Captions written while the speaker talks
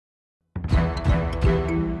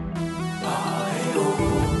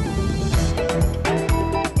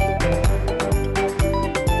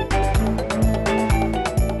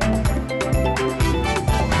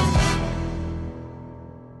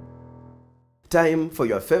time for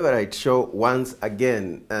your favorite show once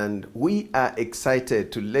again, and we are excited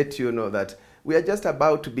to let you know that we are just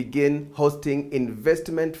about to begin hosting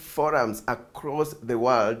investment forums across the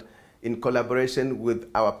world in collaboration with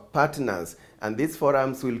our partners, and these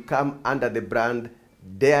forums will come under the brand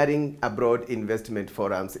Daring Abroad Investment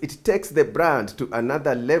Forums. It takes the brand to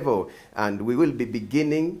another level, and we will be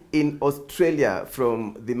beginning in Australia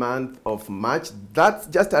from the month of March. That's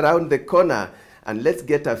just around the corner, and let's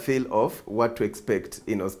get a feel of what to expect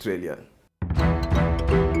in Australia.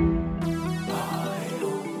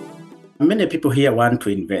 Many people here want to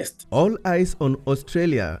invest. All eyes on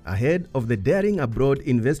Australia ahead of the Daring Abroad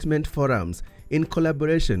Investment Forums in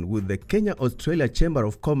collaboration with the Kenya-Australia Chamber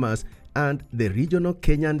of Commerce and the regional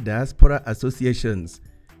Kenyan Diaspora Associations.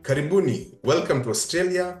 Karibuni, welcome to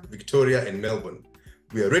Australia, Victoria and Melbourne.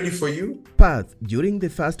 We are ready for you. Perth during the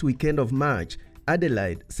first weekend of March,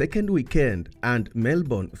 Adelaide second weekend, and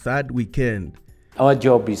Melbourne third weekend. Our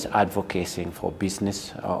job is advocating for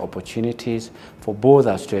business opportunities for both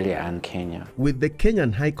Australia and Kenya. With the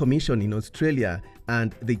Kenyan High Commission in Australia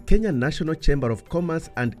and the Kenyan National Chamber of Commerce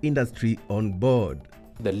and Industry on board.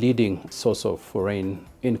 The leading source of foreign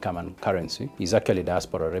income and currency is actually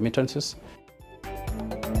diaspora remittances.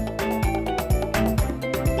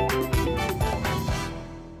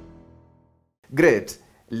 Great.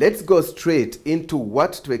 Let's go straight into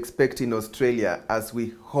what to expect in Australia as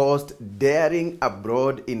we host Daring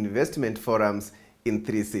Abroad Investment Forums in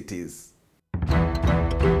 3 cities.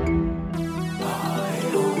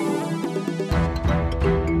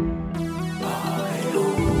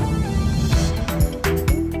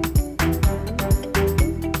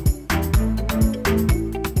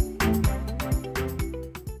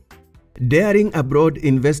 Daring Abroad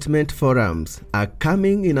Investment Forums are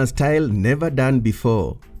coming in a style never done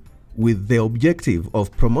before, with the objective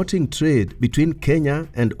of promoting trade between Kenya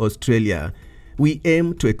and Australia. We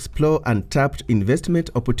aim to explore untapped investment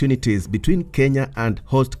opportunities between Kenya and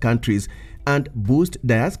host countries and boost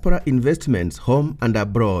diaspora investments home and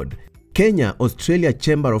abroad. Kenya-Australia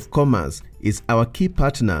Chamber of Commerce is our key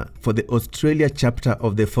partner for the Australia chapter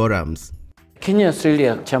of the forums.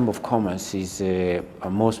 Kenya-Australia Chamber of Commerce is a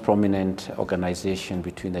most prominent organization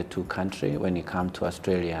between the two countries when it comes to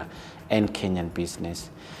Australia and Kenyan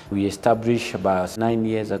business. We established about 9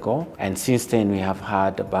 years ago, and since then we have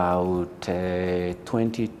had about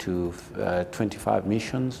 20 to 25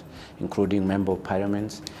 missions, including member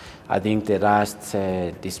parliaments. I think the last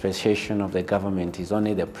dispensation of the government is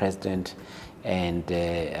only the president and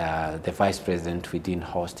the vice president we didn't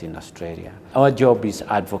host in Australia. Our job is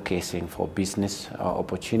advocating for business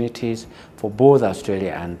opportunities for both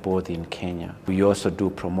Australia and both in Kenya. We also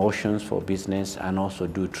do promotions for business and also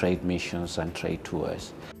do trade missions and trade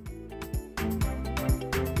tours.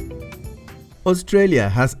 Australia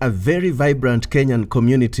has a very vibrant Kenyan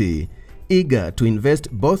community, eager to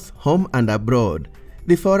invest both home and abroad.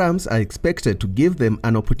 The forums are expected to give them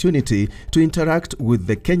an opportunity to interact with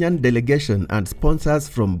the Kenyan delegation and sponsors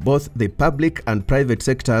from both the public and private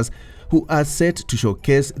sectors who are set to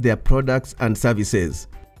showcase their products and services.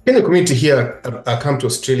 Kenyan community here come to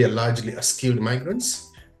Australia largely as skilled migrants.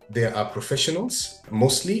 There are professionals,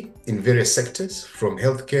 mostly in various sectors, from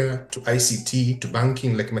healthcare to ICT to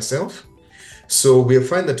banking like myself. So we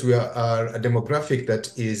find that we are a demographic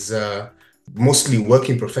that is mostly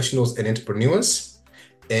working professionals and entrepreneurs.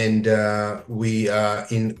 And you'll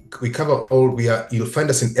find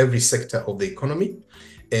us in every sector of the economy,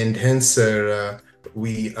 and hence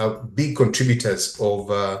we are big contributors of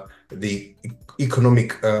the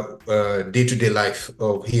economic day-to-day life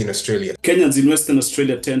of here in Australia. Kenyans in Western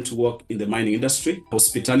Australia tend to work in the mining industry,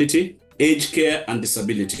 hospitality, aged care and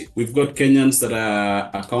disability. We've got Kenyans that are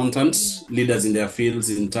accountants, leaders in their fields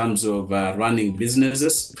in terms of running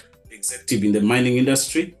businesses, executive in the mining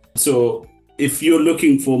industry. So if you're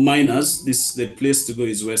looking for miners, the place to go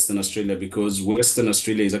is Western Australia, because Western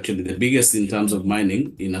Australia is actually the biggest in terms of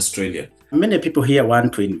mining in Australia. Many people here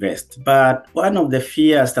want to invest, but one of the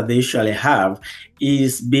fears that they usually have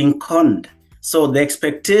is being conned. So the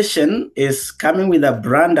expectation is coming with a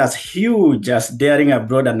brand as huge as Daring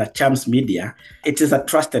Abroad and Chams Media. It is a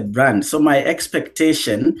trusted brand. So my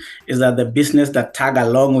expectation is that the business that tag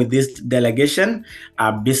along with this delegation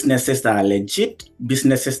are businesses that are legit,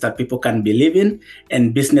 businesses that people can believe in,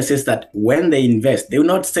 and businesses that when they invest, they will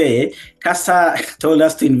not say, Casa told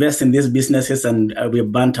us to invest in these businesses and we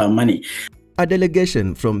burnt our money. A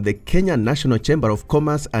delegation from the Kenya National Chamber of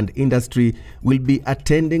Commerce and Industry will be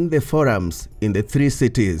attending the forums in the 3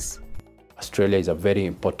 cities. Australia is a very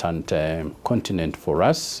important continent for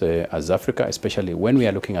us as Africa, especially when we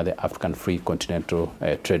are looking at the African Free Continental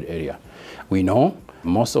Trade Area. We know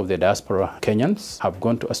Most of the diaspora Kenyans have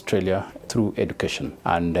gone to Australia through education,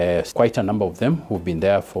 and quite a number of them who've been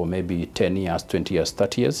there for maybe 10 years, 20 years,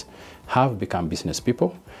 30 years have become business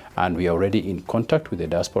people, and we are already in contact with the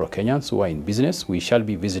diaspora Kenyans who are in business. We shall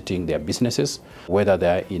be visiting their businesses, whether they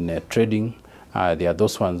are in trading, there are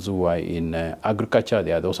those ones who are in agriculture,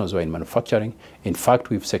 there are those ones who are in manufacturing. In fact,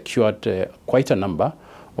 we've secured quite a number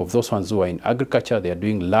of those ones who are in agriculture. They are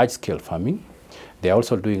doing large-scale farming. They are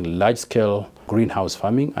also doing large-scale greenhouse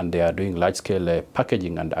farming, and they are doing large-scale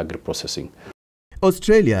packaging and agri-processing.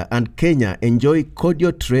 Australia and Kenya enjoy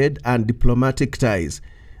cordial trade and diplomatic ties.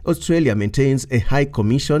 Australia maintains a high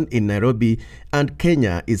commission in Nairobi, and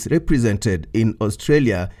Kenya is represented in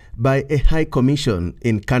Australia by a high commission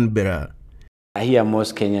in Canberra. I hear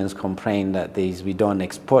most Kenyans complain that we don't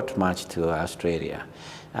export much to Australia.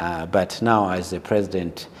 But now, as the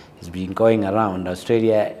president has been going around,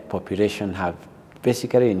 Australia population have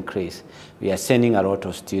basically increased. We are sending a lot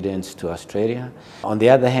of students to Australia. On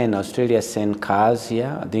the other hand, Australia send cars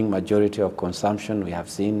here. I think majority of consumption we have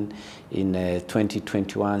seen in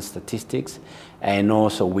 2021 statistics, and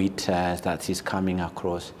also wheat that is coming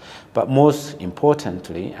across. But most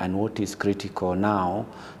importantly, and what is critical now,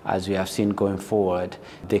 as we have seen going forward,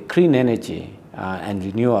 the clean energy and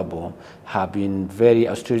renewable have been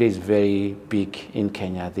Australia is very big in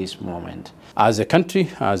Kenya at this moment. As a country,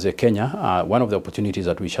 as a Kenya, one of the opportunities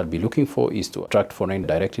that we shall be looking for is to attract foreign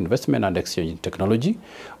direct investment and exchange in technology.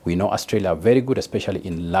 We know Australia are very good, especially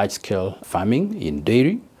in large-scale farming, in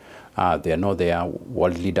dairy. They are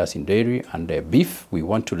world leaders in dairy and beef. We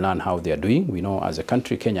want to learn how they are doing. We know as a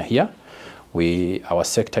country, Kenya here, our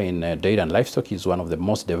sector in dairy and livestock is one of the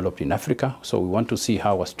most developed in Africa. So we want to see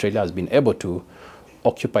how Australia has been able to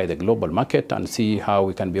occupy the global market and see how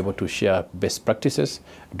we can be able to share best practices,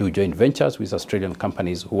 do joint ventures with Australian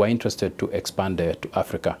companies who are interested to expand to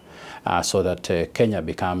Africa, so that Kenya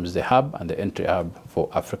becomes the hub and the entry hub for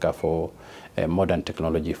Africa for modern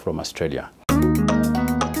technology from Australia.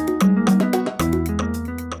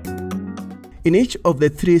 In each of the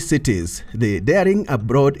 3 cities, the Daring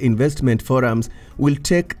Abroad Investment Forums will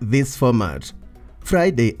take this format.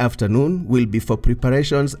 Friday afternoon will be for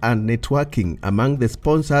preparations and networking among the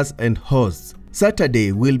sponsors and hosts.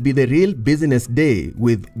 Saturday will be the real business day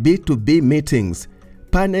with B2B meetings,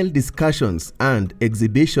 panel discussions and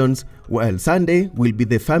exhibitions, while Sunday will be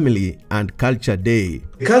the family and culture day.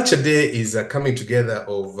 The culture day is a coming together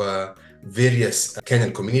of various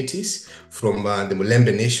Kenyan communities from the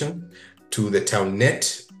Mulembe Nation to the Town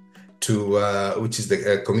Net, to which is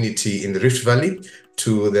the community in the Rift Valley,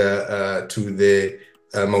 to the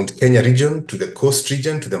Mount Kenya region, to the Coast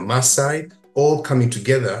region, to the Maasai, all coming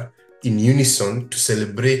together in unison to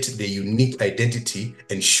celebrate the unique identity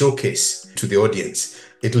and showcase to the audience.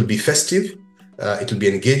 It will be festive, it will be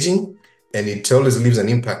engaging, and it always leaves an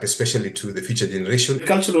impact, especially to the future generation. The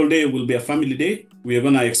cultural day will be a family day. We are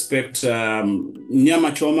going to expect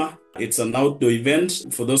Nyama Choma. It's an outdoor event.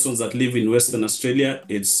 For those ones that live in Western Australia,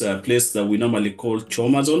 it's a place that we normally call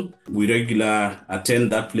Choma Zone. We regularly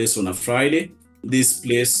attend that place on a Friday. This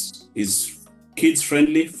place is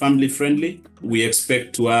kids-friendly, family-friendly. We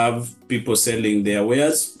expect to have people selling their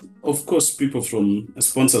wares. Of course, people from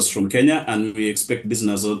sponsors from Kenya, and we expect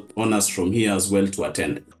business owners from here as well to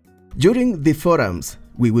attend. During the forums,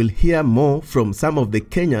 we will hear more from some of the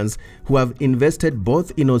Kenyans who have invested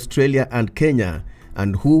both in Australia and Kenya,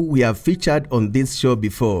 and who we have featured on this show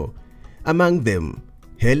before. Among them,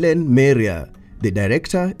 Helen Maria, the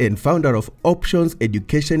director and founder of Options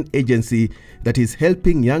Education Agency that is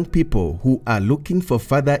helping young people who are looking for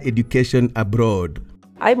further education abroad.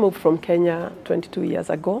 I moved from Kenya 22 years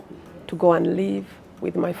ago to go and live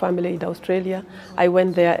with my family in Australia. I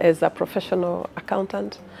went there as a professional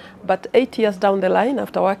accountant, but 8 years down the line,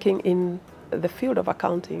 after working in the field of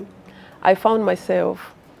accounting, I found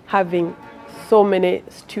myself having so many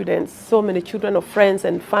students, so many children of friends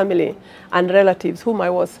and family and relatives whom I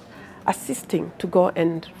was assisting to go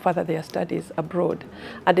and further their studies abroad.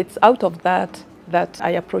 And it's out of that I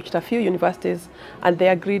approached a few universities, and they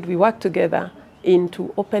agreed we work together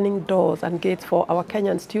into opening doors and gates for our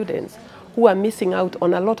Kenyan students who are missing out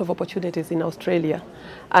on a lot of opportunities in Australia.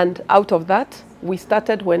 And out of that, we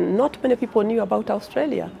started when not many people knew about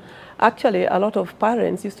Australia. Actually, a lot of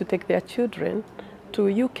parents used to take their children to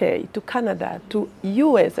UK, to Canada, to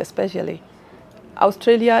US especially.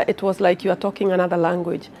 Australia, it was like you are talking another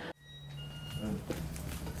language.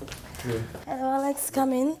 Hello, Alex,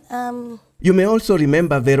 come in. You may also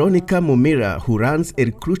remember Veronica Mumira, who runs a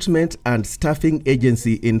recruitment and staffing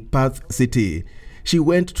agency in Perth City. She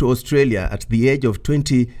went to Australia at the age of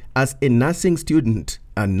 20 as a nursing student,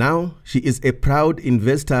 and now she is a proud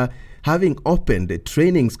investor having opened a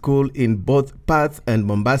training school in both Perth and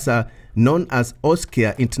Mombasa known as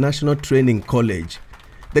Oskia International Training College.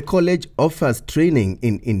 The college offers training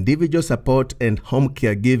in individual support and home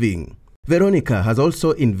caregiving. Veronica has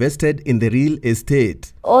also invested in the real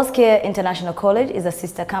estate. Oskia International College is a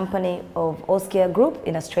sister company of Oskia Group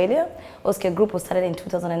in Australia. Oskia Group was started in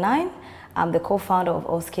 2009. I'm the co-founder of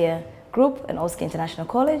Oskia Group and Oskia International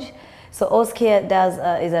College. So Oskia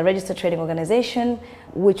is a registered trading organization,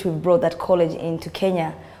 which we've brought that college into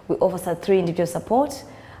Kenya. We offer 3 individual support.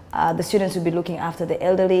 The students will be looking after the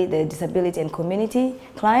elderly, the disability and community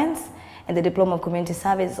clients. And the Diploma of Community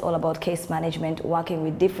Service is all about case management, working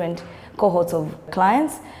with different cohorts of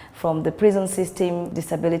clients, from the prison system,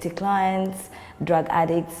 disability clients, drug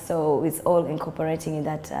addicts. So it's all incorporating in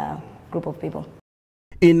that group of people.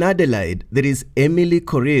 In Adelaide, there is Emily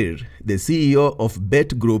Corrier, the CEO of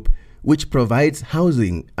Bet Group, which provides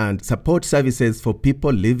housing and support services for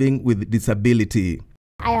people living with disability.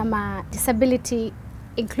 I am a disability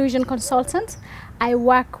inclusion consultant. I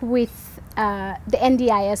work with the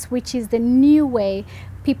NDIS, which is the new way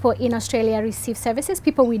people in Australia receive services,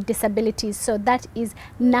 people with disabilities. So that is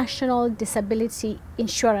National Disability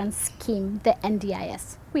Insurance Scheme, the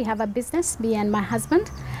NDIS. We have a business, me and my husband.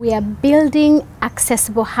 We are building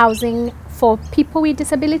accessible housing for people with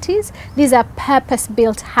disabilities. These are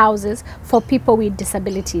purpose-built houses for people with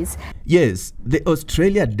disabilities. Yes, the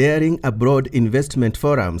Australia Daring Abroad investment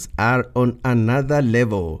forums are on another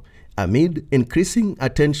level amid increasing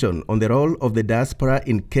attention on the role of the diaspora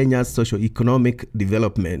in Kenya's socio-economic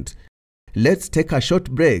development. Let's take a short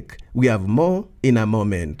break. We have more in a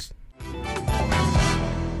moment.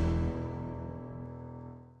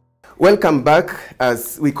 Welcome back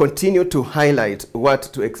as we continue to highlight what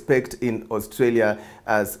to expect in Australia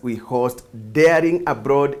as we host Daring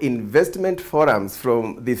Abroad investment forums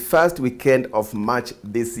from the first weekend of March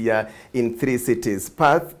this year in 3 cities,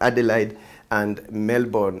 Perth, Adelaide, and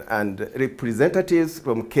Melbourne. And representatives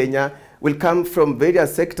from Kenya will come from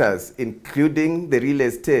various sectors, including the real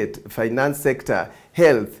estate, finance sector,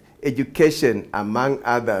 health, education, among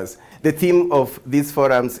others. The theme of these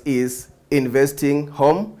forums is investing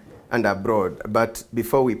home and abroad. But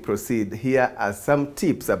before we proceed, here are some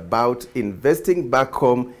tips about investing back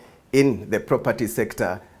home in the property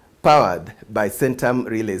sector, powered by Centum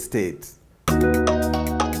Real Estate.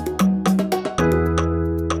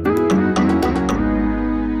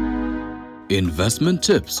 Investment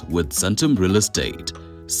tips with Centum Real Estate.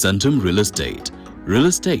 Centum Real Estate. Real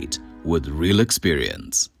estate with real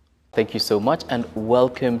experience. Thank you so much and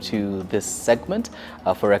welcome to this segment.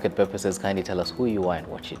 For record purposes, kindly tell us who you are and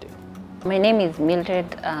what you do. My name is Mildred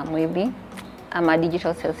Mwebi. I'm a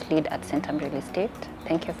digital sales lead at Centum Real Estate.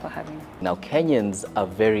 Thank you for having me. Now, Kenyans are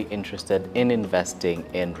very interested in investing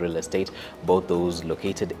in real estate, both those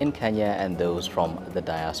located in Kenya and those from the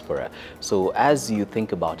diaspora. So as you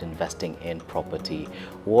think about investing in property,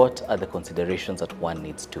 what are the considerations that one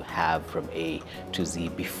needs to have from A to Z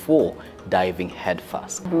before diving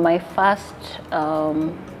headfirst? My first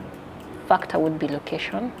factor would be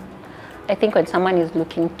location. I think when someone is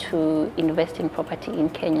looking to invest in property in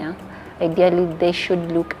Kenya, ideally they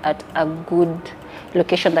should look at a good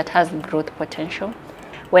location that has growth potential.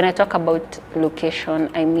 When I talk about location,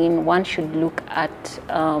 I mean one should look at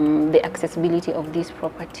the accessibility of this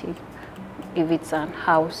property. If it's a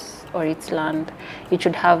house or it's land, it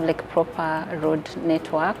should have like proper road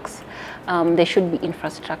networks. There should be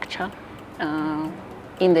infrastructure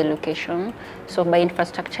in the location. So by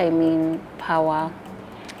infrastructure, I mean power,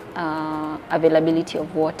 availability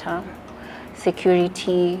of water,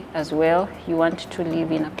 security as well. You want to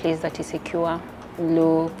live in a place that is secure,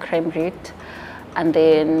 low crime rate, and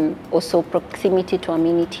then also proximity to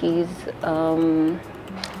amenities,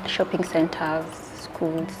 shopping centers,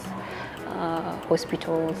 schools,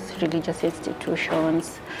 hospitals, religious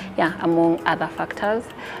institutions, yeah, among other factors.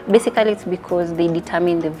 Basically, it's because they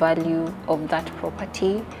determine the value of that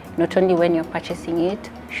property, not only when you're purchasing it,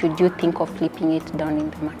 should you think of flipping it down in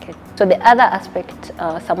the market. So the other aspect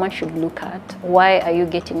someone should look at, why are you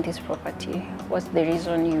getting this property? What's the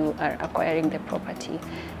reason you are acquiring the property?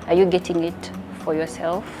 Are you getting it for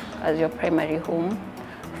yourself as your primary home,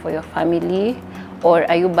 for your family, or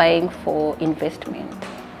are you buying for investment?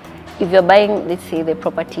 If you're buying, let's say, the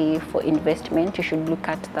property for investment, you should look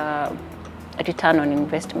at the return on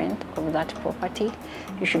investment of that property.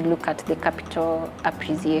 You should look at the capital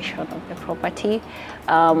appreciation of the property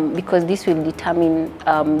because this will determine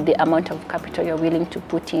the amount of capital you're willing to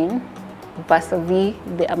put in versus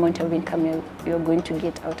the amount of income you're going to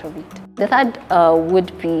get out of it. The third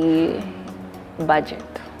would be budget.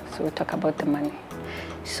 So we'll talk about the money.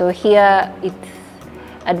 So here it's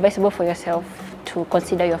advisable for yourself to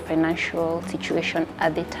consider your financial situation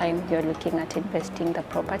at the time you're looking at investing the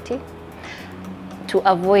property, to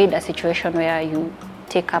avoid a situation where you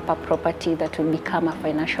take up a property that will become a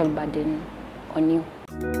financial burden on you.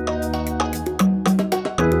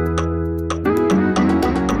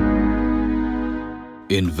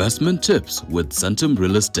 Investment tips with Centum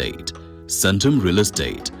Real Estate. Centum Real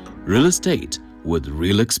Estate. Real estate with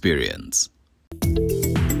real experience.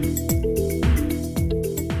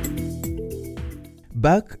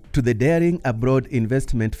 Back to the Daring Abroad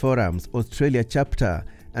Investment Forum's Australia chapter,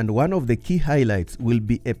 and one of the key highlights will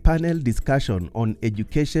be a panel discussion on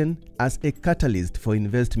education as a catalyst for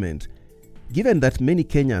investment. Given that many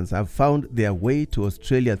Kenyans have found their way to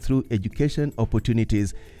Australia through education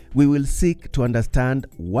opportunities, we will seek to understand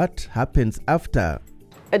what happens after.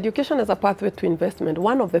 Education as a pathway to investment.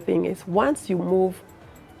 One of the things is once you move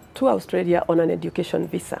to Australia on an education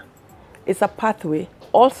visa, it's a pathway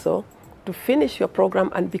also to finish your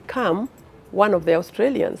program and become one of the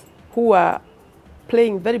Australians who are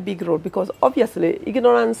playing very big role, because obviously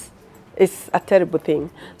ignorance is a terrible thing.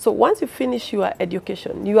 So once you finish your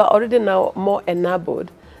education, you are already now more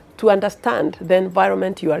enabled to understand the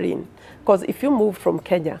environment you are in. Because if you move from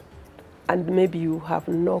Kenya and maybe you have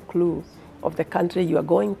no clue of the country you are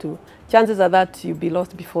going to, chances are that you'll be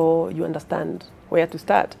lost before you understand where to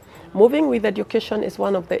start. Moving with education is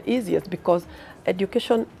one of the easiest, because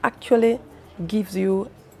education actually gives you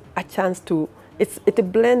a chance to,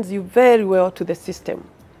 it blends you very well to the system,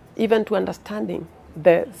 even to understanding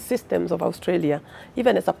the systems of Australia,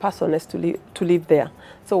 even as a person has to live there.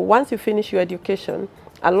 So once you finish your education,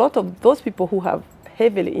 a lot of those people who have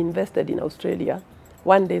heavily invested in Australia,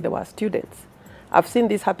 one day they were students. I've seen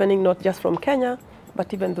this happening not just from Kenya,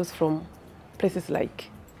 but even those from places like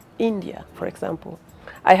India, for example.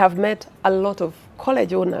 I have met a lot of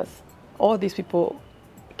college owners. All these people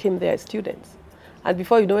came there as students. And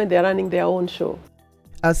before you know it, they're running their own show.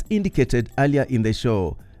 As indicated earlier in the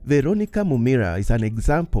show, Veronica Mumira is an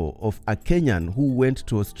example of a Kenyan who went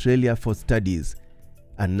to Australia for studies.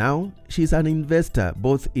 And now she's an investor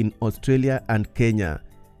both in Australia and Kenya.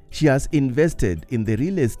 She has invested in the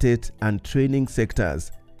real estate and training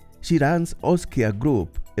sectors. She runs Oskia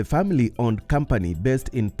Group, a family-owned company based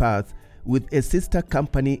in Perth with a sister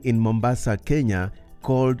company in Mombasa, Kenya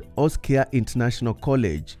called Oskia International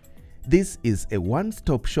College. This is a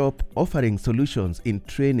one-stop shop offering solutions in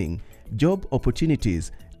training, job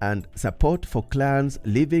opportunities, and support for clients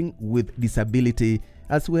living with disability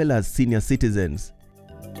as well as senior citizens.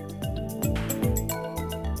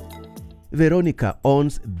 Veronica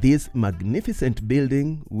owns this magnificent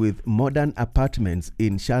building with modern apartments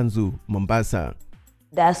in Shanzu, Mombasa.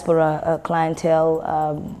 Diaspora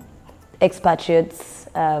clientele, expatriates,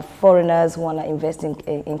 foreigners who want to invest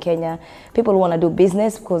in Kenya, people who want to do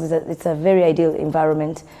business, because it's a very ideal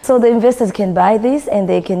environment. So the investors can buy this and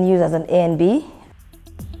they can use as an A and B.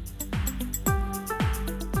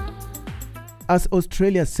 As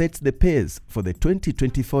Australia sets the pace for the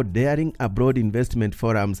 2024 Daring Abroad Investment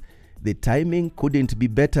Forums, the timing couldn't be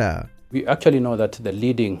better. We actually know that the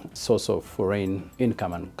leading source of foreign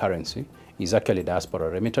income and currency is actually diaspora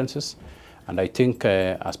remittances. And I think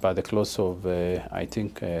as per the close of,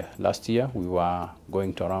 last year, we were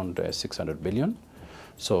going to around 600 billion.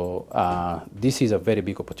 So this is a very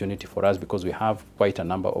big opportunity for us because we have quite a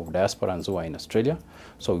number of diasporans who are in Australia.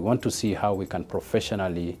 So we want to see how we can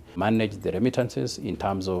professionally manage the remittances in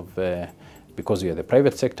terms of, because we are the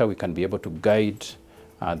private sector, we can be able to guide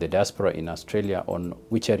the diaspora in Australia on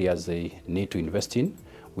which areas they need to invest in.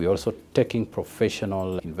 We're also taking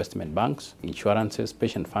professional investment banks, insurances,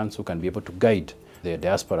 pension funds who can be able to guide the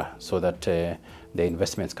diaspora so that the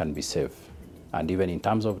investments can be safe. And even in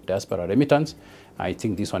terms of diaspora remittance, I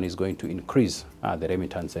think this one is going to increase the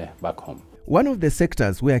remittance back home. One of the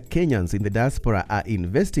sectors where Kenyans in the diaspora are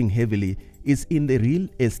investing heavily is in the real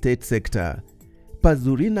estate sector.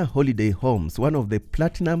 Pazurina Holiday Homes, one of the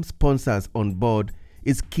platinum sponsors on board,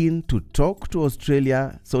 is keen to talk to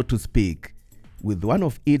Australia, so to speak, with one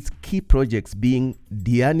of its key projects being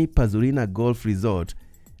Diani Pazurina Golf Resort,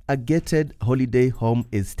 a gated holiday home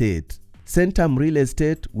estate. Centum Real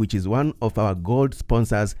Estate, which is one of our gold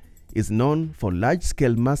sponsors, is known for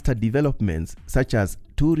large-scale master developments such as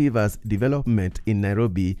Two Rivers Development in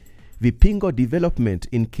Nairobi, Vipingo Development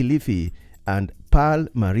in Kilifi, and Pearl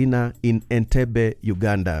Marina in Entebbe,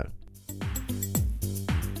 Uganda.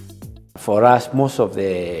 For us, most of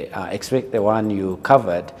the, expect the one you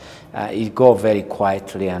covered, it go very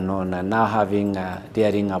quietly and on. And now having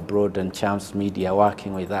Daring Abroad and Chams Media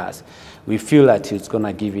working with us, we feel that it's going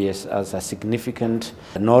to give us a significant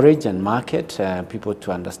knowledge and market, people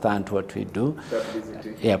to understand what we do.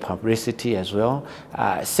 Publicity. Yeah, publicity as well.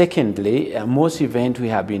 Secondly, most events we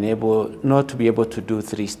have been able not to be able to do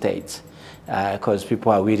 3 states. Because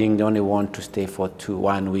people are willing, they only want to stay for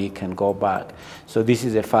 1 week and go back. So this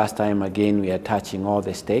is the first time again we are touching all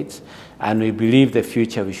the states, and we believe the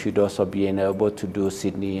future we should also be able to do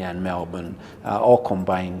Sydney and Melbourne, all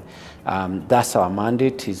combined. That's our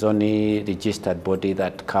mandate. It's only registered body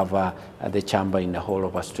that cover the chamber in the whole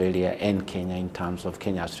of Australia and Kenya in terms of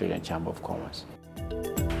Kenya-Australian Chamber of Commerce.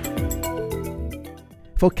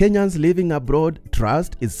 For Kenyans living abroad,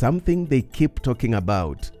 trust is something they keep talking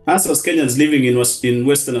about. As Kenyans living in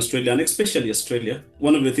Western Australia, and especially Australia,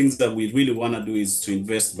 one of the things that we really want to do is to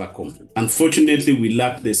invest back home. Unfortunately, we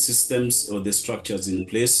lack the systems or the structures in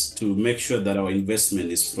place to make sure that our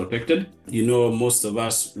investment is protected. You know, most of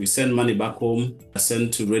us, we send money back home,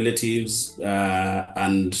 send to relatives,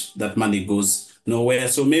 and that money goes nowhere.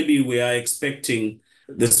 So maybe we are expecting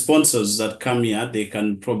the sponsors that come here, they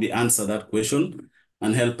can probably answer that question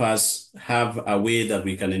and help us have a way that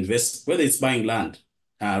we can invest, whether it's buying land,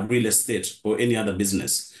 real estate, or any other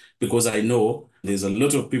business. Because I know there's a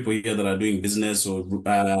lot of people here that are doing business or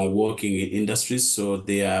working in industries, so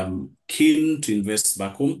they are keen to invest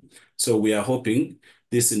back home. So we are hoping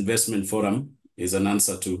this investment forum is an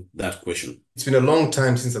answer to that question. It's been a long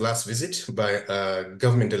time since the last visit by a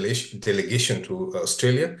government delegation to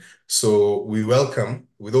Australia. So we welcome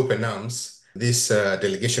with open arms this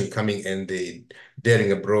delegation coming in the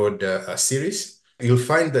Daring Abroad series. You'll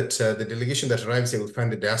find that the delegation that arrives here will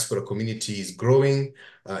find the diaspora community is growing,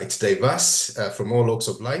 it's diverse from all walks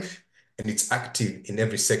of life, and it's active in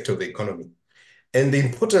every sector of the economy. And the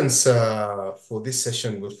importance for this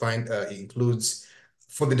session we'll find includes,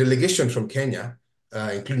 for the delegation from Kenya,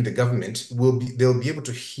 including the government, they'll be able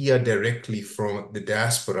to hear directly from the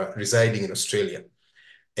diaspora residing in Australia.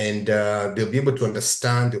 And they'll be able to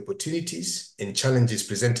understand the opportunities and challenges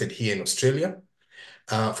presented here in Australia.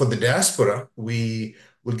 For the diaspora, we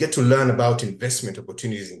will get to learn about investment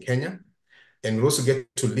opportunities in Kenya, and we'll also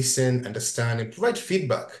get to listen, understand, and provide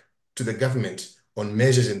feedback to the government on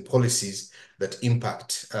measures and policies that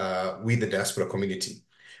impact with the diaspora community.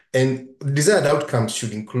 And the desired outcomes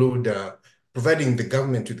should include providing the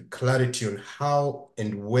government with clarity on how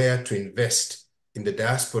and where to invest in the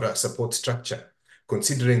diaspora support structure,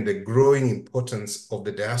 considering the growing importance of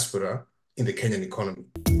the diaspora in the Kenyan economy.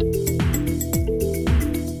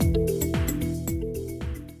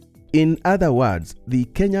 In other words, the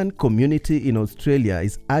Kenyan community in Australia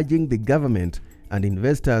is urging the government and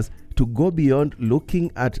investors to go beyond looking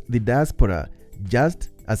at the diaspora just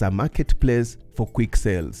as a marketplace for quick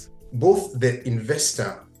sales. Both the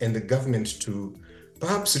investor and the government to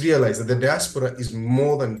perhaps realize that the diaspora is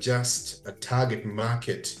more than just a target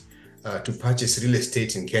market to purchase real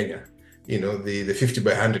estate in Kenya, you know, the 50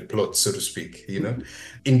 by 100 plots, so to speak, you know.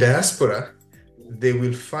 In diaspora, they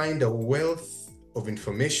will find a wealth of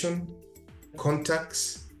information,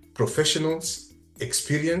 contacts, professionals,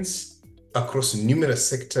 experience across numerous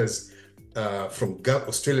sectors, from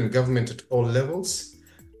Australian government at all levels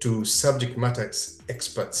to subject matter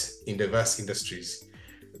experts in diverse industries.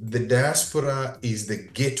 The diaspora is the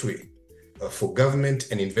gateway for government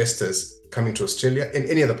and investors coming to Australia and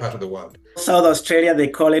any other part of the world. South Australia, they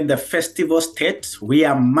call it the festival state. We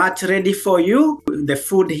are much ready for you. The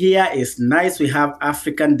food here is nice. We have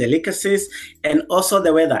African delicacies, and also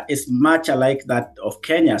the weather is much alike that of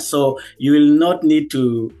Kenya. So you will not need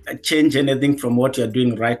to change anything from what you're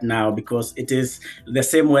doing right now, because it is the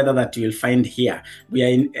same weather that you will find here. We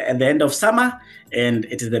are at the end of summer, and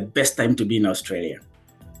it is the best time to be in Australia.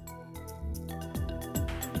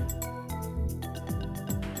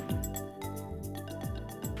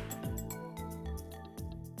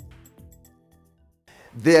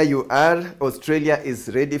 There you are. Australia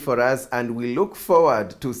is ready for us, and we look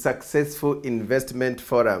forward to successful investment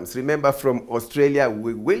forums. Remember, from Australia,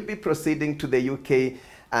 we will be proceeding to the UK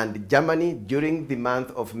and Germany during the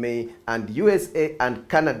month of May, and USA and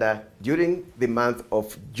Canada during the month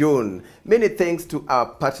of June. Many thanks to our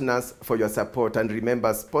partners for your support, and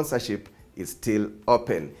remember, sponsorship is still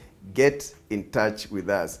open. Get in touch with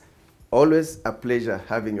us. Always a pleasure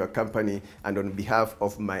having your company, and on behalf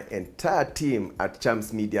of my entire team at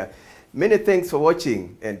Chams Media, many thanks for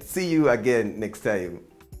watching, and see you again next time.